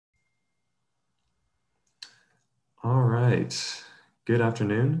right. Good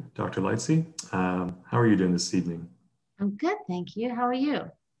afternoon, Dr. Lightsey. How are you doing this evening? I'm good, thank you. How are you?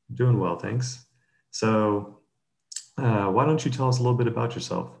 Doing well, thanks. So, why don't you tell us a little bit about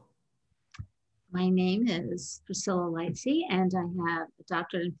yourself? My name is Priscilla Lightsey, and I have a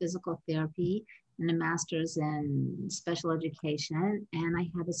doctorate in physical therapy and a master's in special education. And I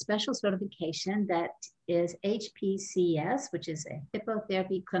have a special certification that is HPCS, which is a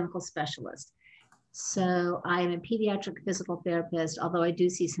Hippotherapy Clinical Specialist. So I am a pediatric physical therapist, although I do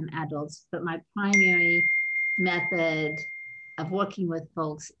see some adults, but my primary method of working with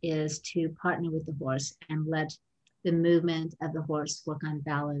folks is to partner with the horse and let the movement of the horse work on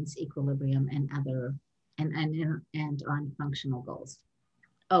balance, equilibrium, and on functional goals.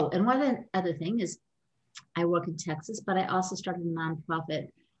 Oh, and one other thing is I work in Texas, but I also started a nonprofit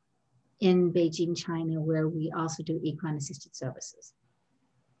in Beijing, China, where we also do equine-assisted services.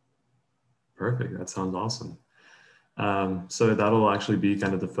 Perfect. That sounds awesome. So that'll actually be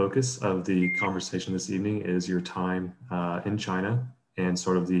kind of the focus of the conversation this evening is your time in China and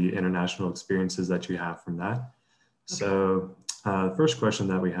sort of the international experiences that you have from that. Okay. So the first question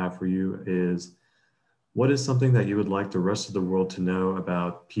that we have for you is, what is something that you would like the rest of the world to know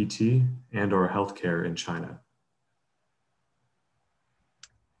about PT and or healthcare in China?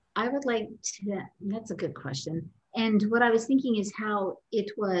 I would like to, that's a good question. And what I was thinking is how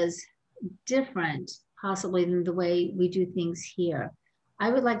it was different possibly than the way we do things here. I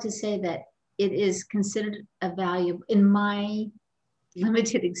would like to say that it is considered a value, in my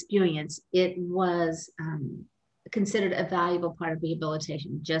limited experience, it was considered a valuable part of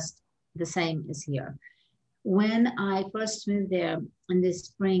rehabilitation, just the same as here. When I first moved there in the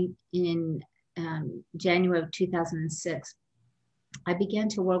spring in January of 2006, I began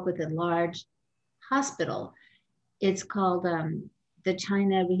to work with a large hospital. It's called the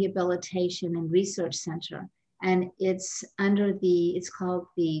China Rehabilitation and Research Center. And it's called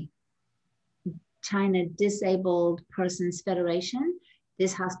the China Disabled Persons Federation.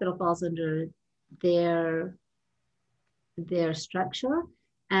 This hospital falls under their structure.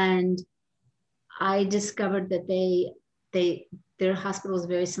 And I discovered that their hospital is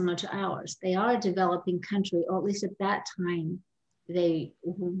very similar to ours. They are a developing country, or at least at that time they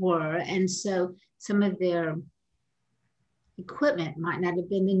were. And so some of their equipment might not have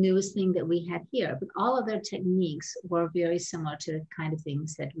been the newest thing that we had here, but all of their techniques were very similar to the kind of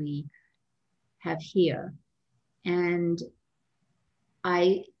things that we have here. And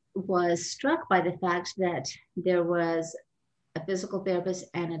I was struck by the fact that there was a physical therapist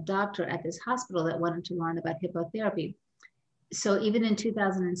and a doctor at this hospital that wanted to learn about hippotherapy. So even in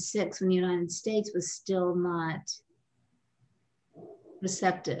 2006, when the United States was still not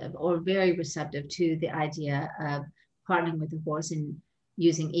receptive or very receptive to the idea of partnering with the horse and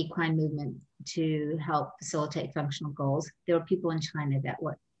using equine movement to help facilitate functional goals, there were people in China that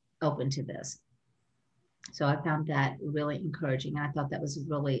were open to this. So I found that really encouraging, and I thought that was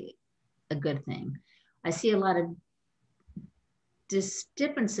really a good thing. I see a lot of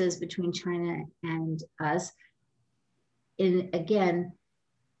differences between China and us. And again,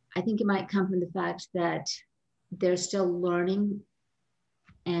 I think it might come from the fact that they're still learning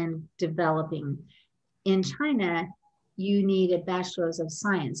and developing. In China, you need a bachelor's of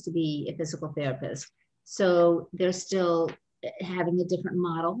science to be a physical therapist. So they're still having a different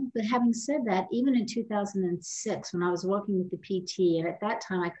model. But having said that, even in 2006, when I was working with the PT, and at that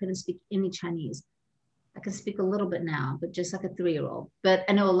time I couldn't speak any Chinese. I can speak a little bit now, but just like a 3-year-old. But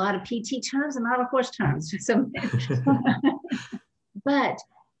I know a lot of PT terms and a lot of horse terms. But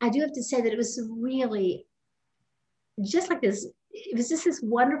I do have to say that it was really just like this. It was just this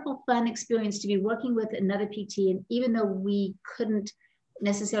wonderful, fun experience to be working with another PT. And even though we couldn't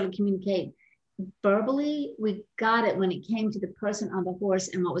necessarily communicate verbally, we got it when it came to the person on the horse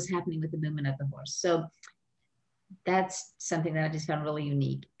and what was happening with the movement of the horse. So that's something that I just found really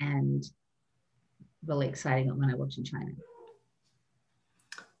unique and really exciting when I worked in China.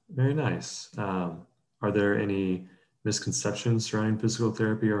 Very nice. Are there any misconceptions surrounding physical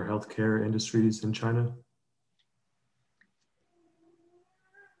therapy or healthcare industries in China?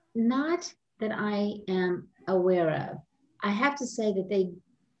 Not that I am aware of. I have to say that they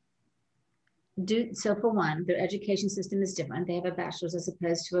do, so for one, their education system is different. They have a bachelor's as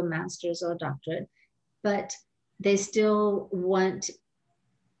opposed to a master's or a doctorate, but they still want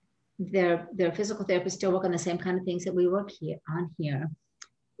their physical therapists still work on the same kind of things that we work here.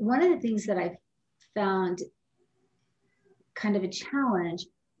 One of the things that I found kind of a challenge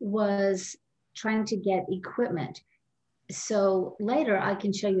was trying to get equipment. So later I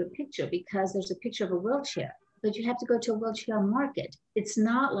can show you a picture because there's a picture of a wheelchair but you have to go to a wheelchair market. It's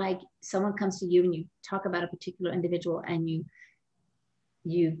not like someone comes to you and you talk about a particular individual and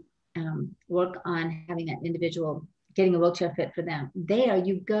you work on having that individual getting a wheelchair fit for them. There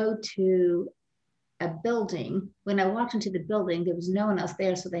you go to a building. When I walked into the building, there was no one else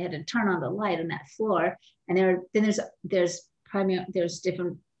there, so they had to turn on the light on that floor. And there's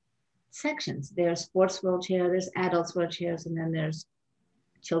different sections. There's sports wheelchair, there's adults wheelchairs, and then there's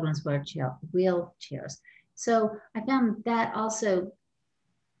children's wheelchairs. So I found that also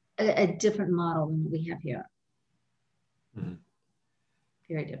a different model than what we have here. Mm-hmm.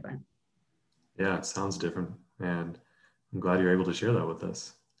 Very different. Yeah, it sounds different. And I'm glad you're able to share that with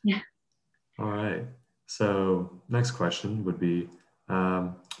us. Yeah. All right. So next question would be,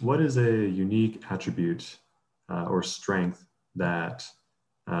 what is a unique attribute or strength that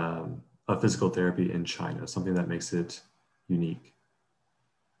of physical therapy in China, something that makes it unique?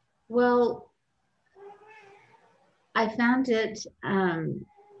 Well, I found it, I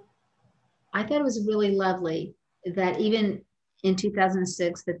thought it was really lovely that even in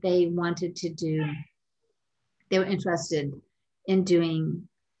 2006 that they were interested in doing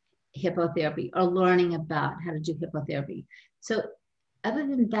hippotherapy or learning about how to do hippotherapy. So other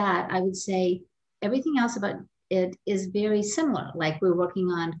than that, I would say everything else about it is very similar. Like we're working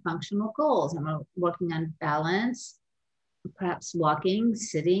on functional goals and we're working on balance, perhaps walking,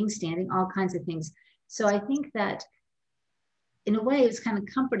 sitting, standing, all kinds of things. So I think that in a way, it's kind of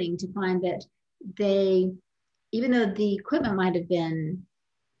comforting to find that even though the equipment might have been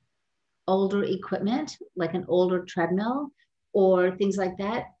older equipment, like an older treadmill or things like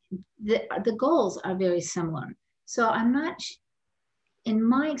that, the goals are very similar. So in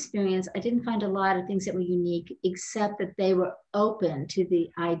my experience, I didn't find a lot of things that were unique, except that they were open to the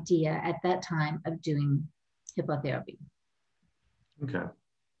idea at that time of doing hippotherapy. Okay.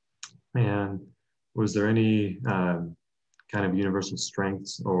 And was there any kind of universal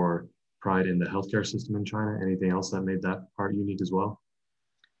strengths or pride in the healthcare system in China? Anything else that made that part unique as well?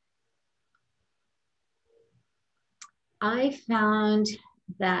 I found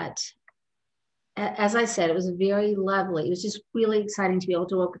that, as I said, it was very lovely. It was just really exciting to be able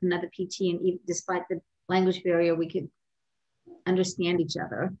to work with another PT, and even despite the language barrier, we could understand each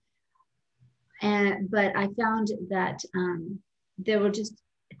other. But I found that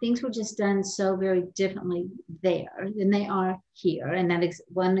things were just done so very differently there than they are here. And that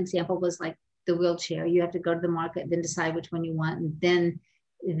one example was like the wheelchair. You have to go to the market, then decide which one you want, and then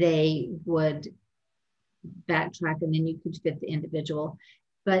they would backtrack, and then you could fit the individual.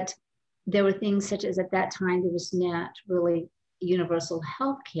 But there were things such as at that time, there was not really universal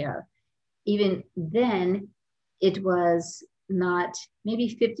health care. Even then, it was not,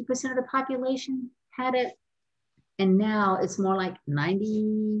 maybe 50% of the population had it. And now it's more like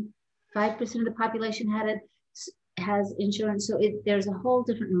 95% of the population has insurance. So there's a whole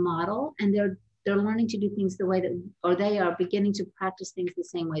different model, and they're learning to do things the way that, or they are beginning to practice things the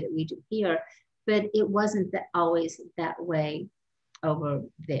same way that we do here. But it wasn't always that way over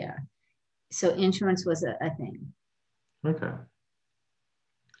there. So insurance was a thing. Okay.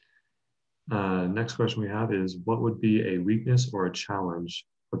 Next question we have is, what would be a weakness or a challenge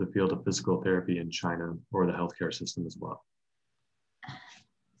for the field of physical therapy in China or the healthcare system as well?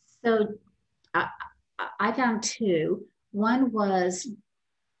 So I found two. One was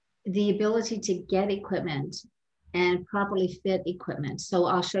the ability to get equipment and properly fit equipment. So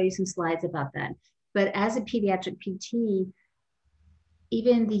I'll show you some slides about that. But as a pediatric PT,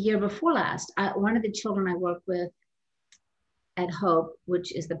 even the year before last, one of the children I work with at Hope,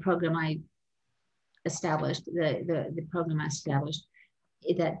 which is the program I established, the program I established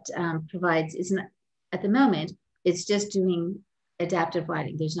that provides, is not, at the moment, it's just doing adaptive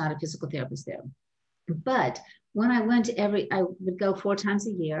riding. There's not a physical therapist there. But when I went I would go 4 times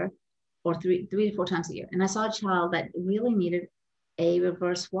a year, or three to 4 times a year. And I saw a child that really needed a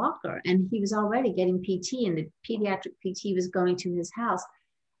reverse walker. And he was already getting PT, and the pediatric PT was going to his house.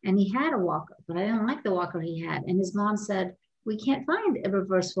 And he had a walker, but I didn't like the walker he had. And his mom said, we can't find a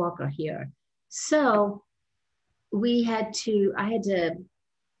reverse walker here. So I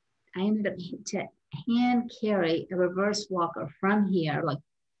ended up to hand carry a reverse walker from here, like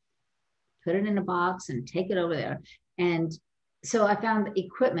put it in a box and take it over there. And so I found the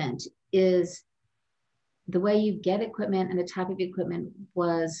equipment is the way you get equipment, and the type of equipment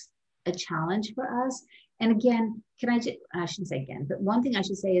was a challenge for us. And again, I shouldn't say again, but one thing I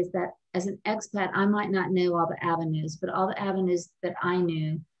should say is that as an expat, I might not know all the avenues, but all the avenues that I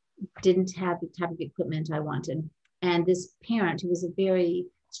knew didn't have the type of equipment I wanted. And this parent, who was a very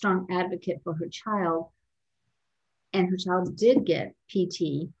strong advocate for her child, and her child did get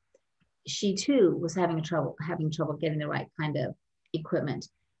PT, she too was having trouble getting the right kind of equipment.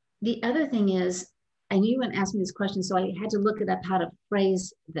 The other thing is, I knew you were going to ask me this question, so I had to look it up how to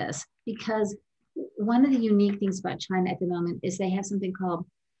phrase this, because one of the unique things about China at the moment is they have something called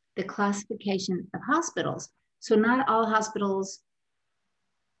the classification of hospitals. So not all hospitals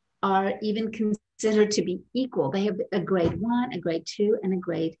are even considered to be equal. They have a grade 1, a grade 2, and a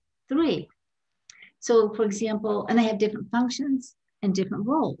grade 3. So for example, and they have different functions and different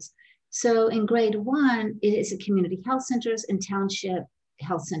roles. So in grade 1, it is community health centers and township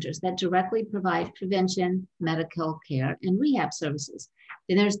health centers that directly provide prevention, medical care, and rehab services.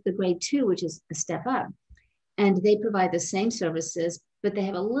 Then there's the grade 2, which is a step up. And they provide the same services, but they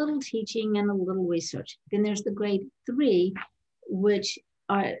have a little teaching and a little research. Then there's the grade 3, which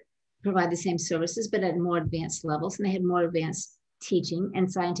provide the same services, but at more advanced levels, and they have more advanced teaching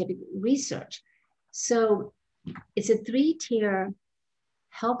and scientific research. So it's a 3-tier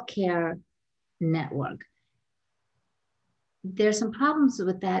healthcare network. There's some problems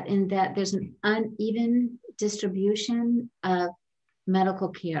with that in that there's an uneven distribution of medical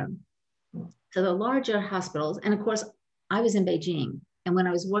care. So the larger hospitals, and of course, I was in Beijing, and when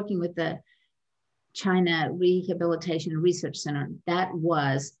I was working with the China Rehabilitation Research Center, that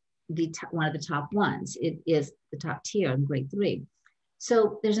was one of the top ones. It is the top tier in grade 3.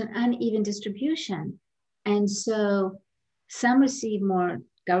 So there's an uneven distribution. And so some receive more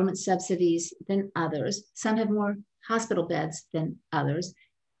government subsidies than others. Some have more hospital beds than others.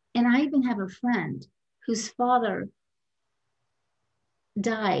 And I even have a friend whose father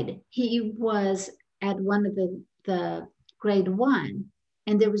died. He was at one of the grade 1,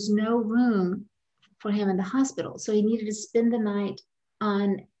 and there was no room for him in the hospital. So he needed to spend the night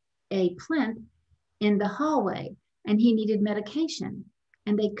on a plinth in the hallway, and he needed medication,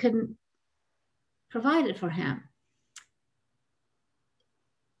 and they couldn't provide it for him.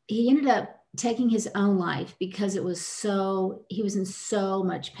 He ended up taking his own life because he was in so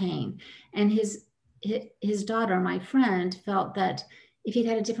much pain. And his daughter, my friend, felt that if he'd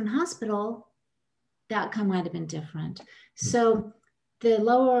had a different hospital, the outcome might have been different. So the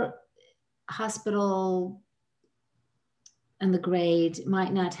lower hospital and the grade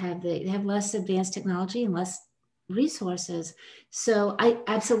might not have they have less advanced technology and less resources. So I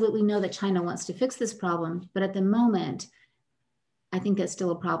absolutely know that China wants to fix this problem, but at the moment, I think that's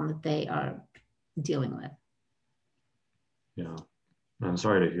still a problem that they are dealing with. Yeah, I'm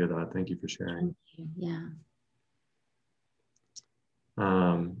sorry to hear that. Thank you for sharing. Thank you. Yeah.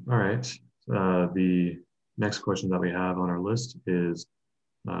 All right. The next question that we have on our list is,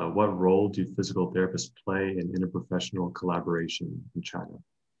 what role do physical therapists play in interprofessional collaboration in China?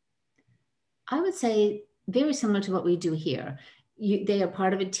 I would say very similar to what we do here. They are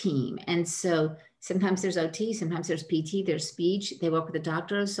part of a team. And so sometimes there's OT, sometimes there's PT, there's speech, they work with the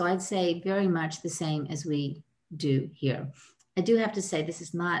doctors. So I'd say very much the same as we do here. I do have to say this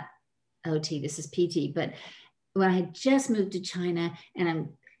is not OT, this is PT. But when I had just moved to China and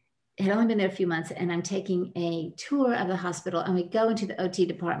I had only been there a few months, and I'm taking a tour of the hospital, and we go into the OT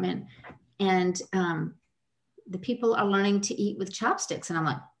department, and the people are learning to eat with chopsticks. And I'm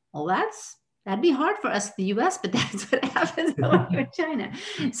like, well, that'd be hard for us in the US, but that's what happens when you're in China.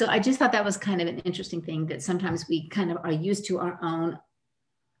 So I just thought that was kind of an interesting thing, that sometimes we kind of are used to our own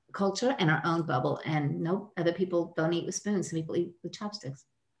culture and our own bubble, and nope, other people don't eat with spoons. Some people eat with chopsticks.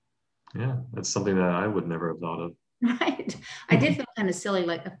 Yeah, that's something that I would never have thought of. Right. I did feel kind of silly,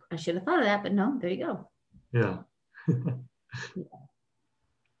 like I should have thought of that, but no, there you go. Yeah.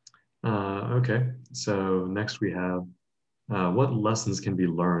 Okay, so next we have, what lessons can be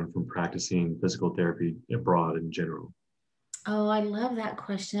learned from practicing physical therapy abroad in general? Oh, I love that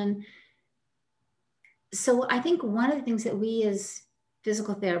question. So I think one of the things that we as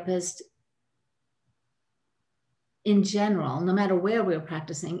physical therapists in general, no matter where we're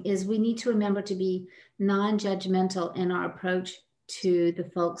practicing, is we need to remember to be non-judgmental in our approach to the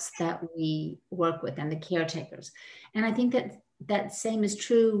folks that we work with and the caretakers. And I think that same is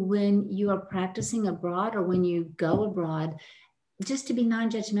true when you are practicing abroad or when you go abroad, just to be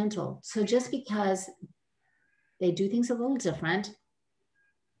non-judgmental. So just because they do things a little different,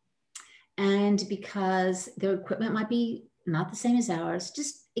 and because their equipment might be not the same as ours,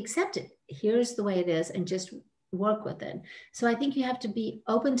 just accept it. Here's the way it is, and just work with it. So I think you have to be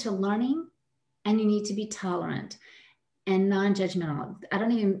open to learning, and you need to be tolerant and non-judgmental. I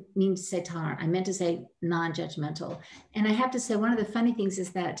don't even mean to say tolerant. I meant to say non-judgmental. And I have to say, one of the funny things is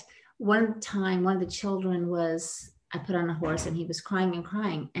that one time, one of the children I put on a horse, and he was crying and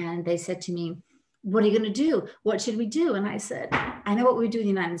crying. And they said to me, what are you going to do? What should we do? And I said, I know what we do in the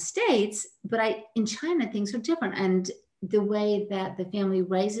United States, but in China, things are different. And the way that the family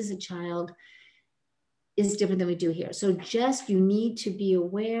raises a child is different than we do here. So just, you need to be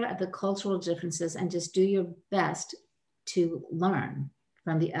aware of the cultural differences and just do your best to learn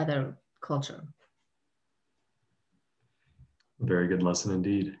from the other culture. Very good lesson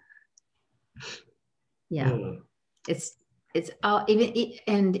indeed. Yeah. It's all,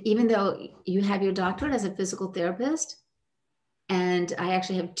 even though you have your doctorate as a physical therapist, and I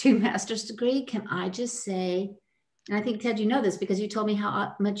actually have 2 master's degree, can I just say, and I think, Ted, you know this because you told me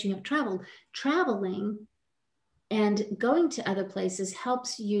how much you have traveled. Traveling and going to other places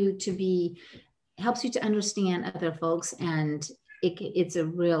helps you to understand other folks, and it's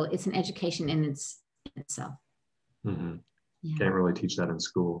an education in itself. Mm-hmm. Yeah. Can't really teach that in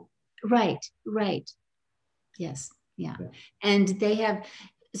school. Right. Yes. Yeah. And they have,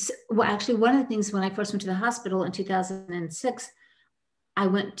 well, actually, one of the things when I first went to the hospital in 2006, I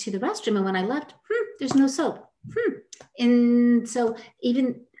went to the restroom, and when I left, there's no soap. And so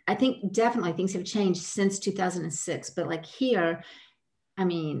even, I think definitely things have changed since 2006, but like here, I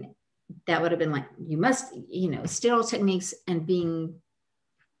mean, that would have been like, you must, sterile techniques and being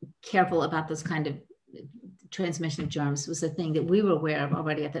careful about those kind of transmission of germs was a thing that we were aware of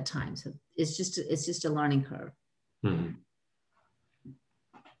already at the time. So it's just a learning curve. Mm-hmm.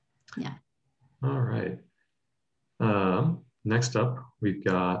 Yeah. All right. Next up, we've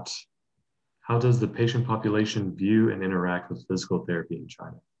got, how does the patient population view and interact with physical therapy in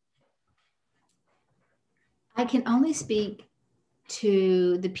China? I can only speak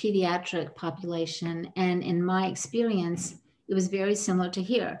to the pediatric population, and in my experience, it was very similar to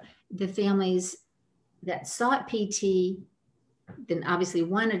here. The families that sought PT then obviously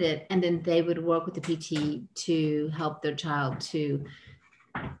wanted it, and then they would work with the PT to help their child to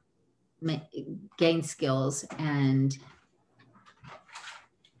gain skills and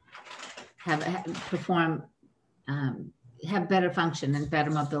have better function and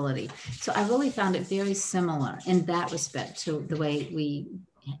better mobility. So I really found it very similar in that respect to the way we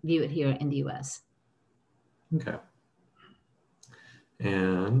view it here in the US. Okay.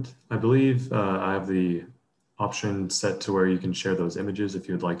 And I believe I have the option set to where you can share those images if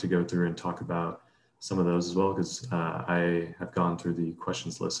you would like to go through and talk about some of those as well, because I have gone through the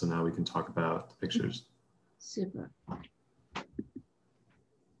questions list, so now we can talk about the pictures. Super.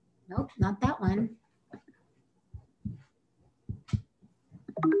 Nope, not that one.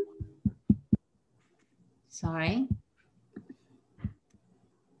 Sorry.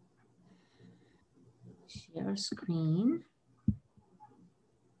 Share screen.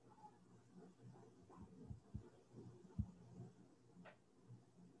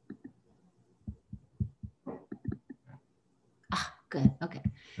 Good. Okay.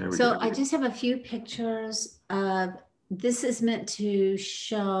 So I just have a few pictures of, this is meant to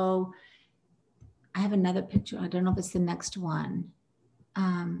show, I have another picture. I don't know if it's the next one.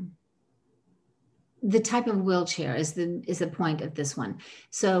 The type of wheelchair is the point of this one.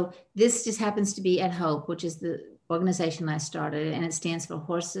 So this just happens to be at HOPE, which is the organization I started, and it stands for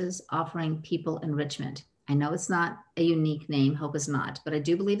Horses Offering People Enrichment. I know it's not a unique name, HOPE is not, but I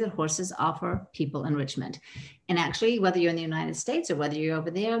do believe that horses offer people enrichment. And actually, whether you're in the United States or whether you're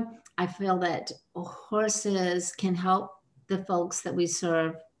over there, I feel that horses can help the folks that we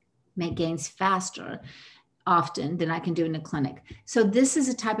serve make gains faster often than I can do in a clinic. So this is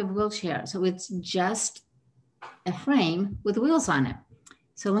a type of wheelchair. So it's just a frame with wheels on it.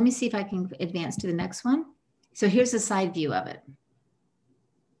 So let me see if I can advance to the next one. So here's a side view of it.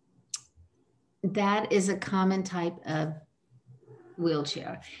 That is a common type of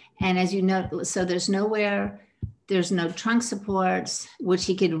wheelchair. And as you know, so there's no trunk supports, which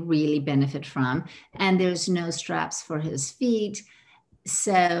he could really benefit from. And there's no straps for his feet.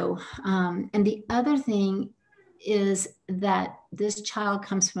 So, and the other thing is that this child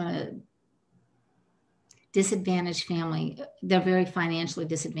comes from a disadvantaged family. They're very financially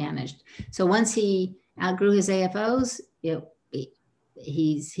disadvantaged. So once he outgrew his AFOs,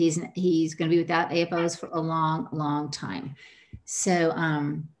 he's going to be without AFOs for a long, long time. So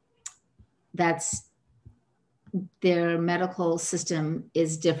that's, their medical system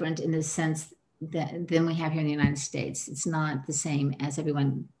is different in the sense than we have here in the United States. It's not the same as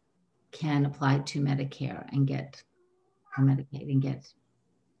everyone can apply to Medicare and get, or Medicaid and get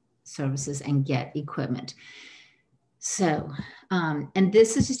services and get equipment. So, and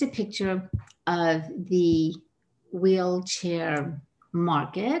this is just a picture of the wheelchair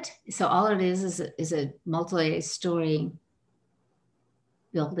market. So all it is a multi-story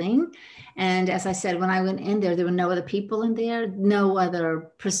building. And as I said, when I went in there, there were no other people in there, no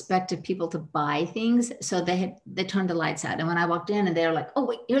other prospective people to buy things. So they turned the lights out. And when I walked in and they were like, oh,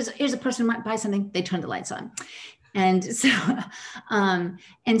 wait, here's a person who might buy something, they turned the lights on. And so,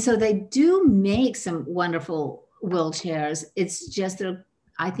 and so they do make some wonderful wheelchairs. It's just that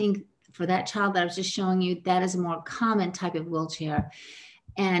I think for that child that I was just showing you, that is a more common type of wheelchair.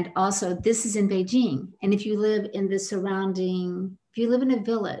 And also, this is in Beijing. And if you live in the surrounding, if you live in a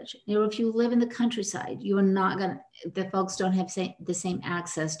village, or if you live in the countryside, you are not going to, the folks don't have the same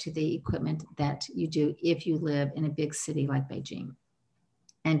access to the equipment that you do if you live in a big city like Beijing.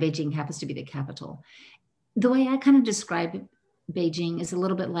 And Beijing happens to be the capital. The way I kind of describe Beijing is a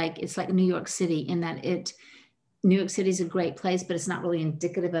little bit like, it's like New York City in that New York City is a great place, but it's not really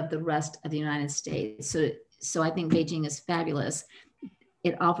indicative of the rest of the United States. So I think Beijing is fabulous.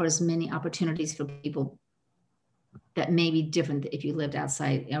 It offers many opportunities for people that may be different if you lived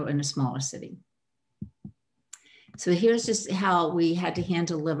outside or in a smaller city. So here's just how we had to hand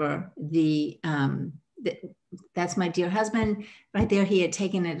deliver that's my dear husband right there. He had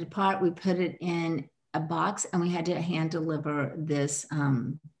taken it apart. We put it in a box and we had to hand deliver this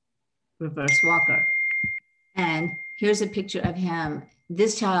reverse walker. And here's a picture of him.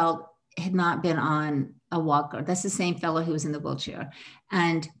 This child had not been on a walker. That's the same fellow who was in the wheelchair.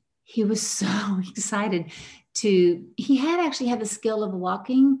 And he was so excited he had actually had the skill of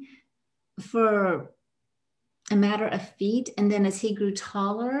walking for a matter of feet. And then as he grew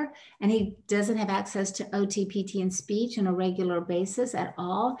taller and he doesn't have access to OT, PT, and speech on a regular basis at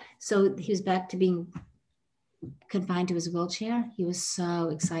all. So he was back to being confined to his wheelchair. He was so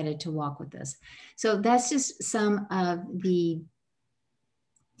excited to walk with this. So that's just some of the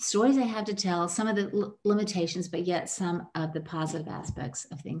stories I have to tell, some of the limitations, but yet some of the positive aspects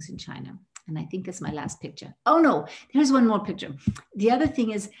of things in China. And I think that's my last picture. Oh no, there's one more picture. The other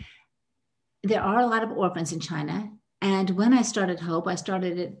thing is there are a lot of orphans in China. And when I started Hope, I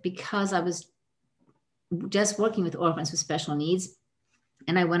started it because I was just working with orphans with special needs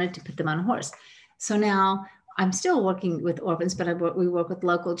and I wanted to put them on a horse. So now I'm still working with orphans, but we work with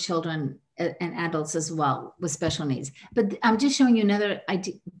local children and adults as well with special needs. But I'm just showing you another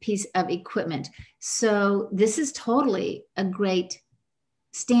piece of equipment. So this is totally a great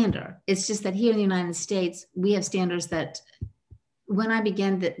standard. It's just that here in the United States, we have standards that when I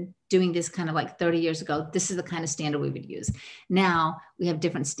began doing this kind of like 30 years ago, this is the kind of standard we would use. Now we have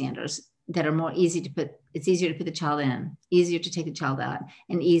different standards that are more easy to put. It's easier to put the child in, easier to take the child out,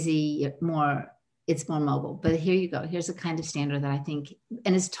 and it's more mobile. But here you go. Here's a kind of standard that I think,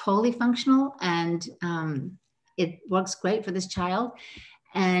 and it's totally functional and it works great for this child.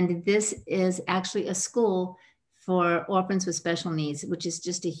 And this is actually a school for orphans with special needs, which is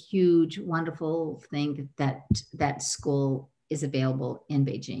just a huge, wonderful thing that school is available in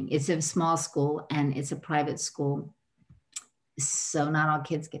Beijing. It's a small school and it's a private school. So not all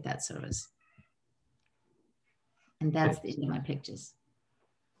kids get that service. And that's the end of my pictures.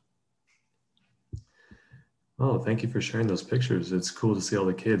 Oh, thank you for sharing those pictures. It's cool to see all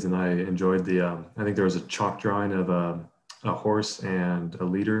the kids, and I enjoyed I think there was a chalk drawing of a horse and a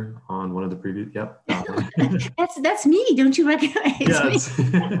leader on one of the previous. Yep. That's me. Don't you recognize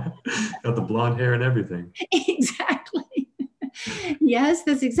me? Got the blonde hair and everything. Exactly. Yes,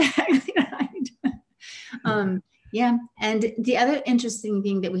 that's exactly right. Yeah. And the other interesting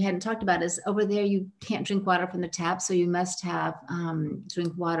thing that we hadn't talked about is over there, you can't drink water from the tap. So you must have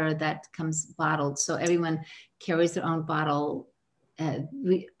drink water that comes bottled. So everyone carries their own bottle.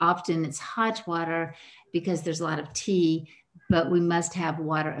 Often it's hot water because there's a lot of tea, but we must have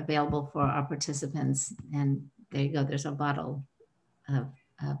water available for our participants. And there you go. There's a bottle of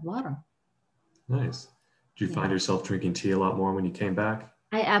water. Nice. Did you find yourself drinking tea a lot more when you came back?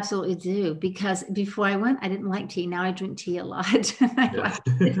 I absolutely do, because before I went, I didn't like tea. Now I drink tea a lot.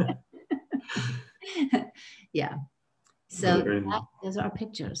 Yeah. So those are our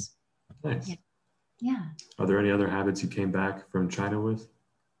pictures. Nice. Yeah. Are there any other habits you came back from China with?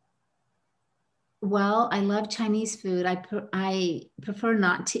 Well, I love Chinese food. I prefer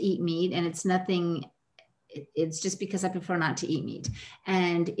not to eat meat, and it's just because I prefer not to eat meat.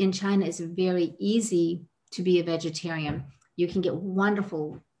 And in China, it's very easy to be a vegetarian. You can get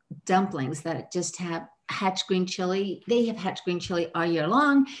wonderful dumplings that just have hatch green chili. They have hatch green chili all year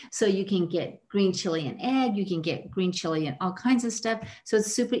long. So you can get green chili and egg. You can get green chili and all kinds of stuff. So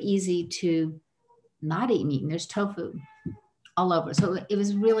it's super easy to not eat meat. And there's tofu all over. So it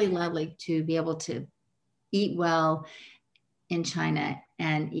was really lovely to be able to eat well in China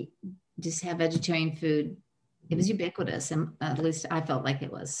and just have vegetarian food. It was ubiquitous, and at least I felt like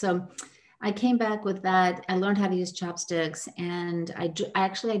it was. So I came back with that. I learned how to use chopsticks, and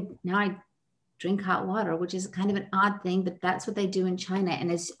now I drink hot water, which is kind of an odd thing, but that's what they do in China.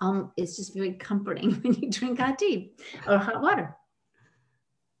 And it's just very comforting when you drink hot tea or hot water.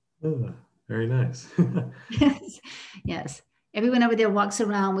 Very nice. Yes. Yes. Everyone over there walks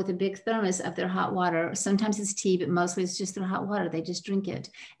around with a big thermos of their hot water. Sometimes it's tea, but mostly it's just their hot water. They just drink it.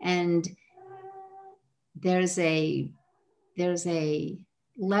 And there's a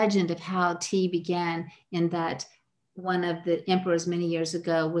legend of how tea began, in that one of the emperors many years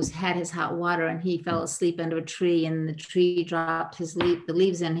ago had his hot water, and he fell asleep under a tree, and the tree dropped the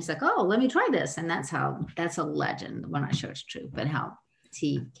leaves in. He's like, oh, let me try this. And that's a legend. We're not sure it's true, but how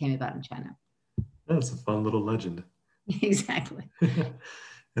tea came about in China. That's a fun little legend. Exactly.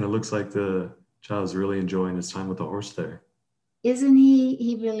 And it looks like the child's really enjoying his time with the horse there. Isn't he?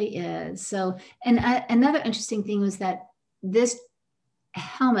 He really is. So, and another interesting thing was that this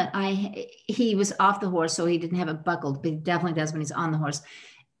helmet, he was off the horse, so he didn't have it buckled, but he definitely does when he's on the horse.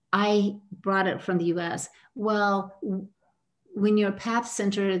 I brought it from the US. Well, when you're a PATH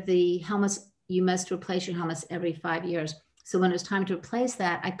center, the helmets, you must replace your helmets every 5 years. So when it was time to replace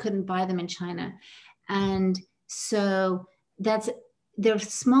that, I couldn't buy them in China. And so there are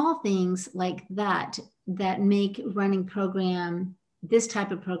small things like that make running this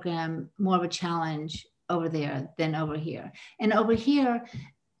type of program more of a challenge over there than over here. And over here,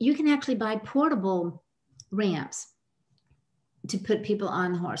 you can actually buy portable ramps to put people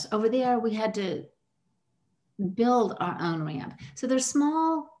on the horse. Over there, we had to build our own ramp. So there's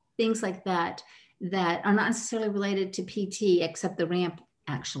small things like that are not necessarily related to PT, except the ramp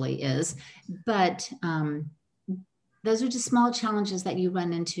actually is. But those are just small challenges that you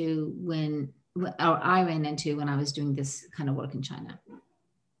run into I ran into when I was doing this kind of work in China.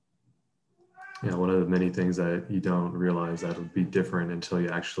 Yeah, one of the many things that you don't realize that would be different until you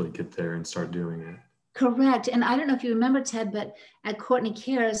actually get there and start doing it. Correct. And I don't know if you remember, Ted, but at Courtney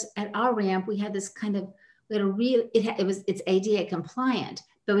Cares, at our ramp, we had this kind of it's ADA compliant,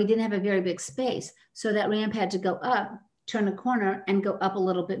 but we didn't have a very big space. So that ramp had to go up, turn a corner, and go up a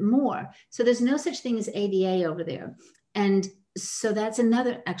little bit more. So there's no such thing as ADA over there. And so that's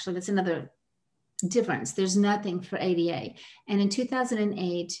another difference. There's nothing for ADA. And in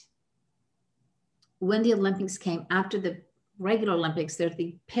 2008, when the Olympics came, after the regular Olympics, there's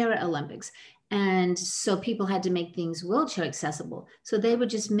the Paralympics. And so people had to make things wheelchair accessible. So they would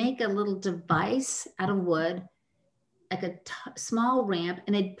just make a little device out of wood, like a small ramp,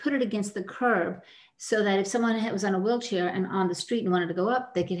 and they'd put it against the curb so that if someone was on a wheelchair and on the street and wanted to go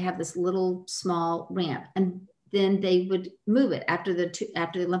up, they could have this little small ramp. And then they would move it. After the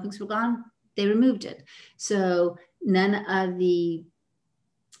Olympics were gone, they removed it. So none of the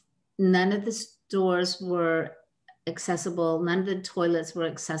stores were accessible. None of the toilets were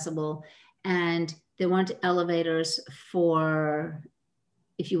accessible. And there weren't elevators for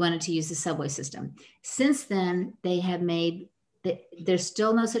if you wanted to use the subway system. Since then, there's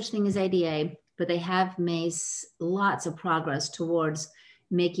still no such thing as ADA, but they have made lots of progress towards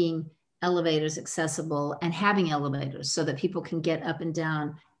making elevators accessible and having elevators so that people can get up and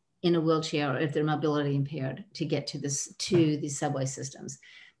down in a wheelchair, or if they're mobility impaired, to get to the subway systems.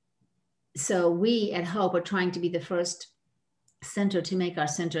 So we at Hope are trying to be the first center to make our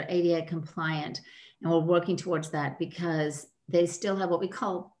center ADA compliant. And we're working towards that because they still have what we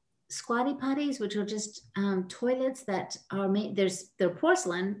call squatty potties, which are just toilets that are made, they're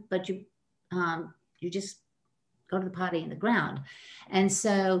porcelain, but you just go to the potty in the ground. And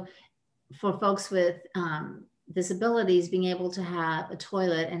so for folks with disabilities, being able to have a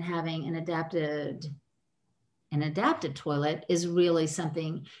toilet and having an adapted toilet is really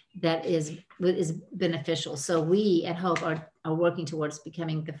something that is beneficial. So we at Hope are working towards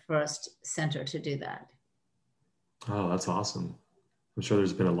becoming the first center to do that. Oh, that's awesome. I'm sure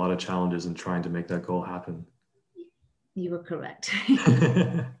there's been a lot of challenges in trying to make that goal happen. You were correct.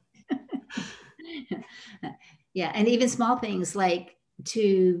 Yeah, and even small things like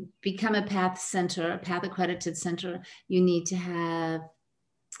to become a PATH center, a PATH accredited center, you need to have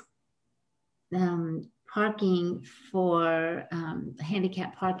parking for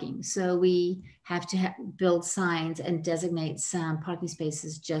handicap parking. So we have to build signs and designate some parking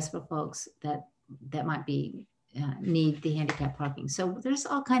spaces just for folks that might be need the handicap parking. So there's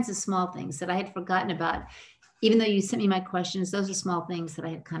all kinds of small things that I had forgotten about. Even though you sent me my questions, those are small things that I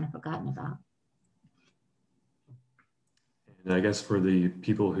had kind of forgotten about. And I guess for the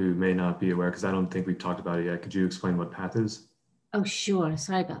people who may not be aware, because I don't think we've talked about it yet, could you explain what PATH is? Oh, sure.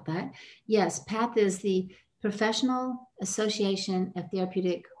 Sorry about that. Yes, PATH is the Professional Association of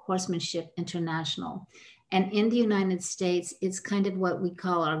Therapeutic Horsemanship International. And in the United States, it's kind of what we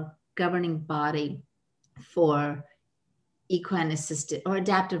call our governing body for equine-assisted or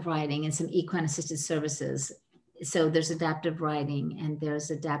adaptive riding and some equine-assisted services. So there's adaptive riding and there's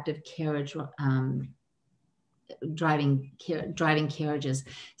adaptive carriage driving carriages.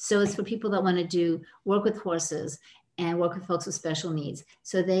 So it's for people that want to do work with horses and work with folks with special needs.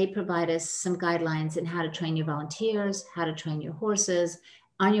 So they provide us some guidelines in how to train your volunteers, how to train your horses,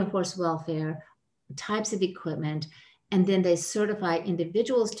 on your horse welfare, types of equipment, and then they certify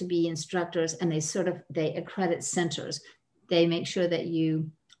individuals to be instructors, and they accredit centers. They make sure that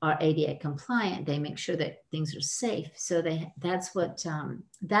you are ADA compliant. They make sure that things are safe. So that's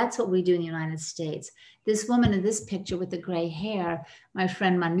what we do in the United States. This woman in this picture with the gray hair, my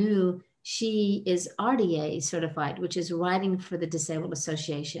friend Manu, she is RDA certified, which is Riding for the Disabled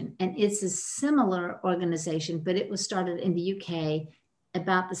Association. And it's a similar organization, but it was started in the UK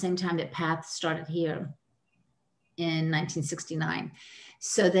about the same time that PATH started here in 1969.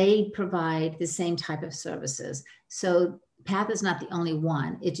 So they provide the same type of services. So PATH is not the only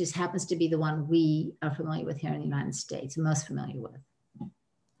one. It just happens to be the one we are familiar with here in the United States, most familiar with.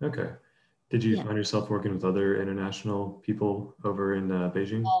 Okay. Did you find yourself working with other international people over in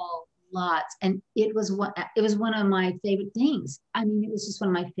Beijing? Oh, lots. And it was one of my favorite things. I mean, it was just one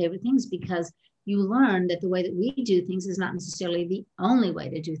of my favorite things because you learn that the way that we do things is not necessarily the only way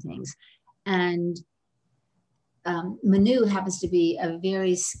to do things. And Manu happens to be a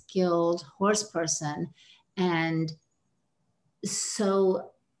very skilled horse person. And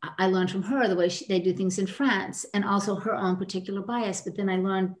so I learned from her the way they do things in France, and also her own particular bias. But then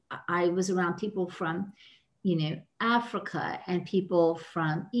I was around people from, Africa, and people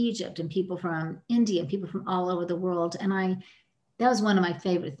from Egypt, and people from India, and people from all over the world. And that was one of my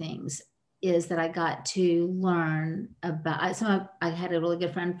favorite things, is that I got to learn about, I had a really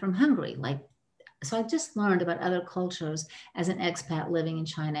good friend from Hungary, so I just learned about other cultures as an expat living in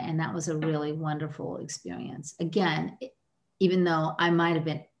China. And that was a really wonderful experience. Again, even though I might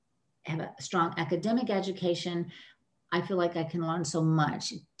have a strong academic education, I feel like I can learn so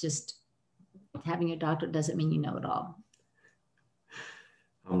much. Just having your doctorate doesn't mean you know it all.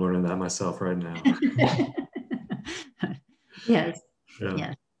 I'm learning that myself right now. Yes. Yeah.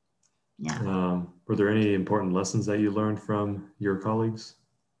 Yes. Yeah. Were there any important lessons that you learned from your colleagues?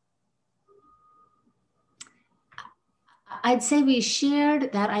 I'd say we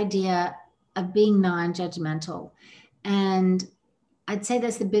shared that idea of being non-judgmental. And I'd say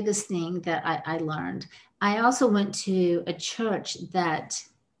that's the biggest thing that I learned. I also went to a church that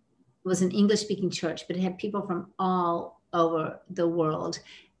was an English-speaking church, but it had people from all over the world.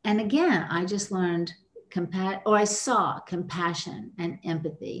 And again, I just learned I saw compassion and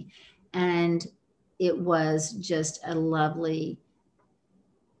empathy. And it was just a lovely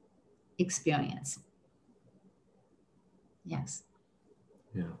experience. Yes.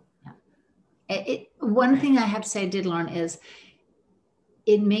 Yeah. One thing I have to say I did learn is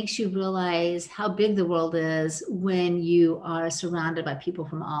it makes you realize how big the world is when you are surrounded by people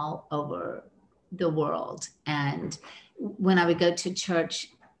from all over the world. And when I would go to church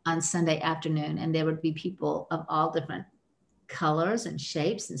on Sunday afternoon, and there would be people of all different colors and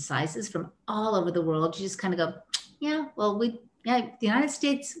shapes and sizes from all over the world, you just kind of go, yeah, well, the United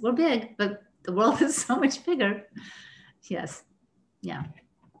States, we're big, but the world is so much bigger. Yes. Yeah.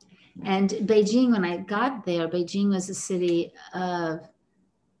 And Beijing, when I got there, Beijing was a city of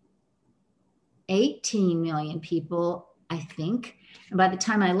 18 million people, I think. And by the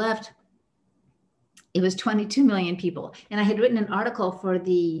time I left, it was 22 million people. And I had written an article for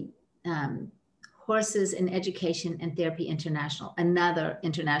the Horses in Education and Therapy International, another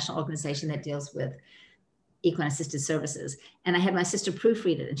international organization that deals with equine-assisted services. And I had my sister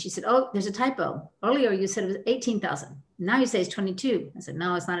proofread it. And she said, oh, there's a typo. Earlier you said it was 18,000. Now you say it's 22. I said,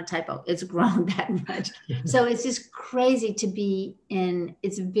 no, it's not a typo. It's grown that much. So it's just crazy to be in.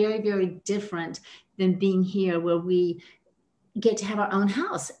 It's very, very different than being here, where we get to have our own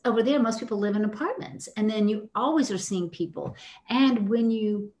house. Over there, most people live in apartments. And then you always are seeing people. And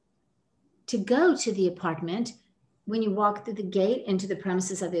to go to the apartment, when you walk through the gate into the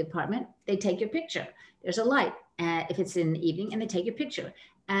premises of the apartment, they take your picture. There's a light if it's in the evening, and they take your picture.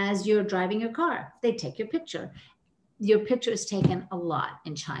 As you're driving your car, they take your picture. Your picture is taken a lot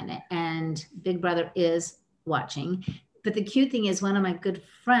in China, and Big Brother is watching. But the cute thing is, one of my good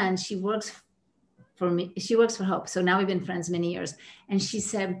friends, she works for me. She works for Hope. So now we've been friends many years. And she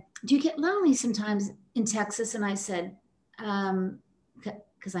said, do you get lonely sometimes in Texas? And I said,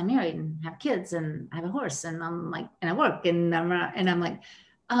 because I'm married and have kids and I have a horse, and I'm like, and I work, and I'm like,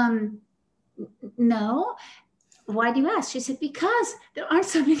 no. Why do you ask? She said, because there aren't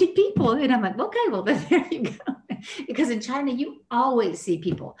so many people. And I'm like, okay, well, then there you go. Because in China, you always see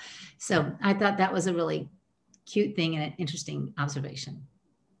people. So I thought that was a really cute thing and an interesting observation.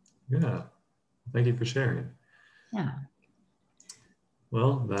 Yeah. Thank you for sharing. Yeah.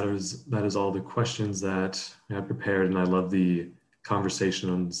 Well, that is all the questions that I had prepared, and I love the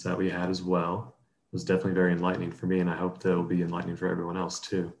conversations that we had as well. It was definitely very enlightening for me, and I hope that it will be enlightening for everyone else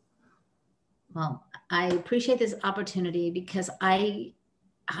too. Well, I appreciate this opportunity because I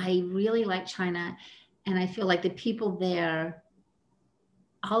really like China, and I feel like the people there,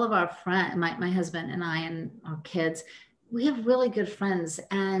 all of our friends, my husband and I and our kids, we have really good friends,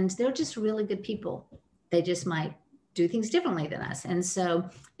 and they're just really good people. They just might do things differently than us. And so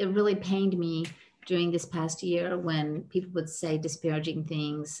it really pained me during this past year when people would say disparaging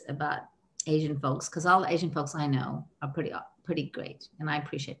things about Asian folks, because all the Asian folks I know are pretty great, and I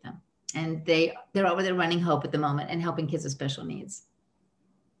appreciate them. And they're over there running Hope at the moment and helping kids with special needs.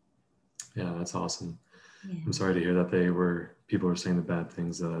 Yeah, that's awesome. Yeah. I'm sorry to hear that people were saying the bad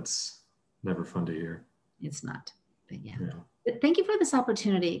things. That's never fun to hear. It's not, but yeah. But thank you for this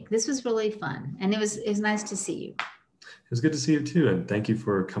opportunity. This was really fun, and it was nice to see you. It was good to see you too, and thank you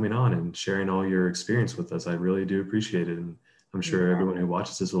for coming on and sharing all your experience with us. I really do appreciate it, and I'm sure everyone who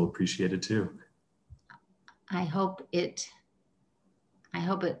watches this will appreciate it too. I hope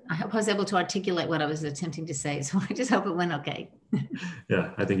I was able to articulate what I was attempting to say, so I just hope it went okay.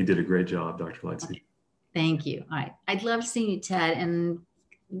 Yeah, I think you did a great job, Dr. Lightsey. Okay. Thank you. All right. I'd love seeing you, Ted, and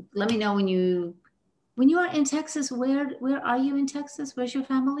let me know when you are in Texas. Where are you in Texas? Where's your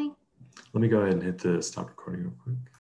family? Let me go ahead and hit the stop recording real quick.